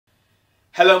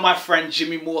Hello my friend,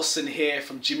 Jimmy Mawson here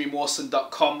from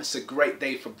jimmymawson.com. It's a great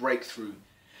day for breakthrough.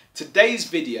 Today's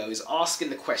video is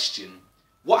asking the question,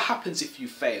 what happens if you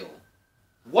fail?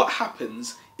 What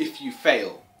happens if you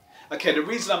fail? Okay, the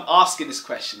reason I'm asking this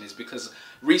question is because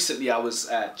recently I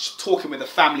was talking with a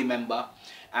family member,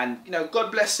 and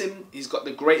God bless him, he's got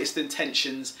the greatest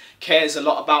intentions, cares a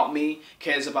lot about me,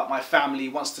 cares about my family,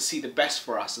 wants to see the best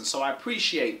for us, and so I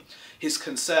appreciate his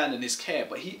concern and his care.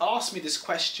 But he asked me this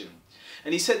question,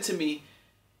 and he said to me,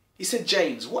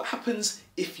 James, what happens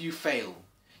if you fail?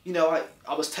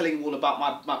 I was telling him all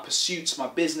about my pursuits, my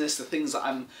business, the things that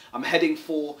I'm heading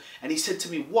for, and he said to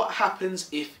me, what happens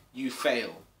if you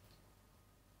fail?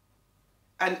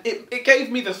 And it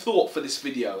gave me the thought for this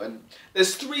video, and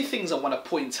there's three things I want to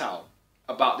point out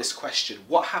about this question.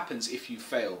 What happens if you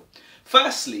fail?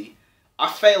 Firstly,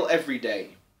 I fail every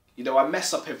day. I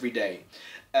mess up every day.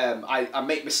 I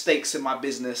make mistakes in my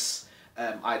business.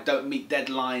 I don't meet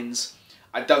deadlines.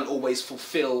 I don't always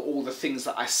fulfill all the things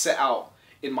that I set out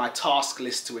in my task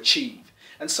list to achieve.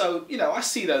 And so, I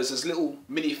see those as little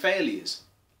mini failures.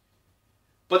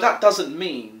 But that doesn't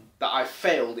mean that I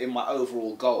failed in my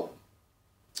overall goal.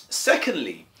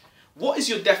 Secondly, what is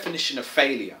your definition of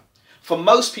failure? For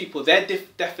most people, their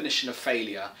definition of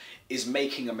failure is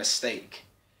making a mistake.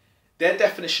 Their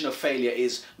definition of failure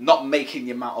is not making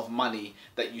the amount of money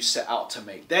that you set out to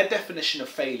make. Their definition of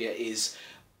failure is,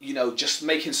 just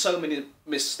making so many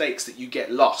mistakes that you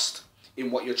get lost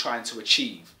in what you're trying to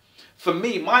achieve. For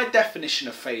me, my definition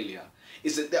of failure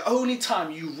is that the only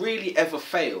time you really ever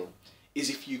fail is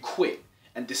if you quit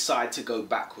and decide to go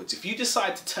backwards. If you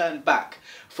decide to turn back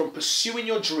from pursuing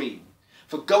your dream,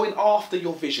 for going after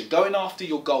your vision, going after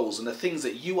your goals and the things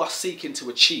that you are seeking to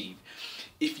achieve,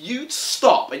 if you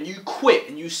stop and you quit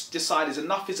and you decide is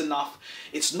enough,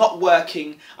 it's not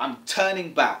working, I'm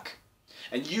turning back,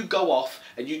 and you go off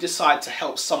and you decide to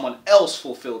help someone else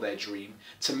fulfill their dream,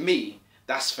 to me,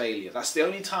 that's failure. That's the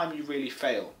only time you really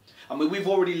fail. I mean, we've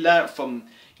already learned from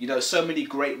so many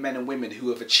great men and women who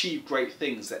have achieved great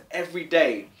things that every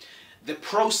day the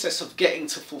process of getting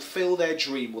to fulfill their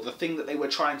dream or the thing that they were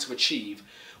trying to achieve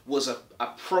was a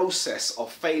process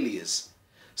of failures.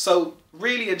 So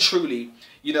really and truly,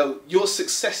 your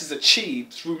success is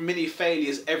achieved through many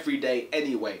failures every day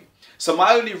anyway. So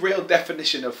my only real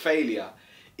definition of failure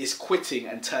is quitting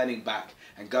and turning back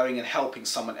and going and helping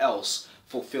someone else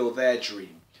fulfill their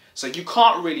dream. So you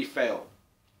can't really fail.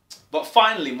 But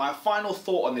finally, my final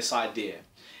thought on this idea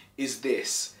is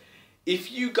this.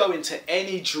 If you go into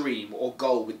any dream or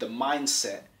goal with the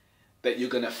mindset that you're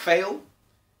going to fail,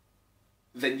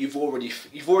 then you've already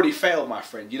failed, my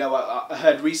friend. I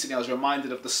heard recently, I was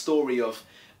reminded of the story of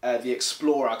the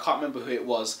explorer, I can't remember who it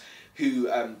was, who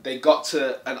they got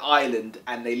to an island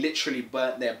and they literally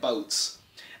burnt their boats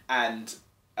and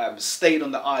stayed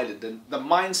on the island. And the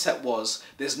mindset was,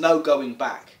 there's no going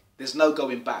back. There's no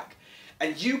going back.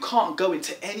 And you can't go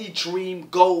into any dream,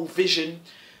 goal, vision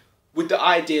with the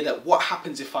idea that what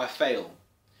happens if I fail?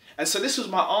 And so this was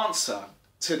my answer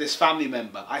to this family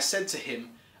member. I said to him,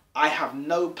 I have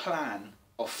no plan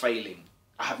of failing.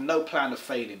 I have no plan of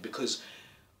failing because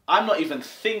I'm not even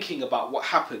thinking about what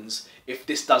happens if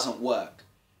this doesn't work.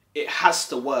 It has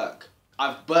to work.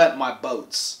 I've burnt my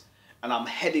boats and I'm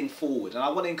heading forward. And I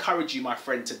want to encourage you, my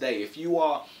friend, today, if you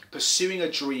are pursuing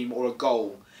a dream or a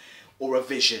goal or a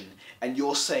vision and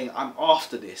you're saying, I'm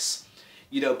after this,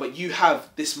 but you have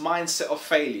this mindset of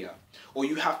failure, or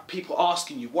you have people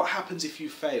asking you, what happens if you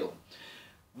fail?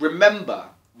 Remember,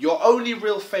 your only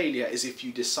real failure is if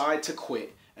you decide to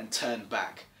quit and turn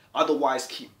back. Otherwise,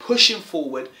 keep pushing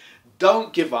forward.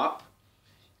 Don't give up.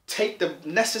 Take the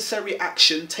necessary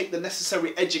action, take the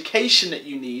necessary education that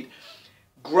you need,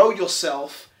 grow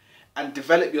yourself and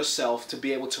develop yourself to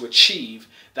be able to achieve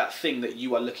that thing that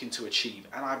you are looking to achieve.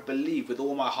 And I believe with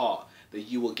all my heart that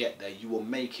you will get there, you will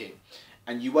make it,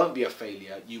 and you won't be a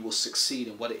failure. You will succeed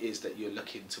in what it is that you're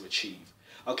looking to achieve.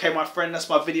 Okay, my friend, that's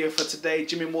my video for today.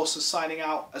 Jimmy Mawson signing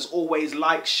out. As always,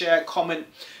 like, share, comment.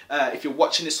 If you're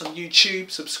watching this on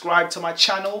YouTube, subscribe to my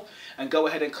channel and go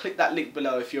ahead and click that link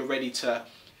below if you're ready to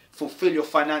fulfill your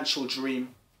financial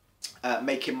dream,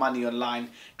 making money online.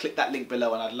 Click that link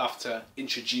below and I'd love to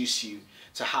introduce you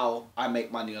to how I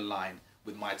make money online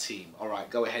with my team. All right,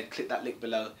 go ahead, click that link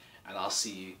below and I'll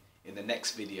see you in the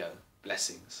next video.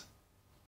 Blessings.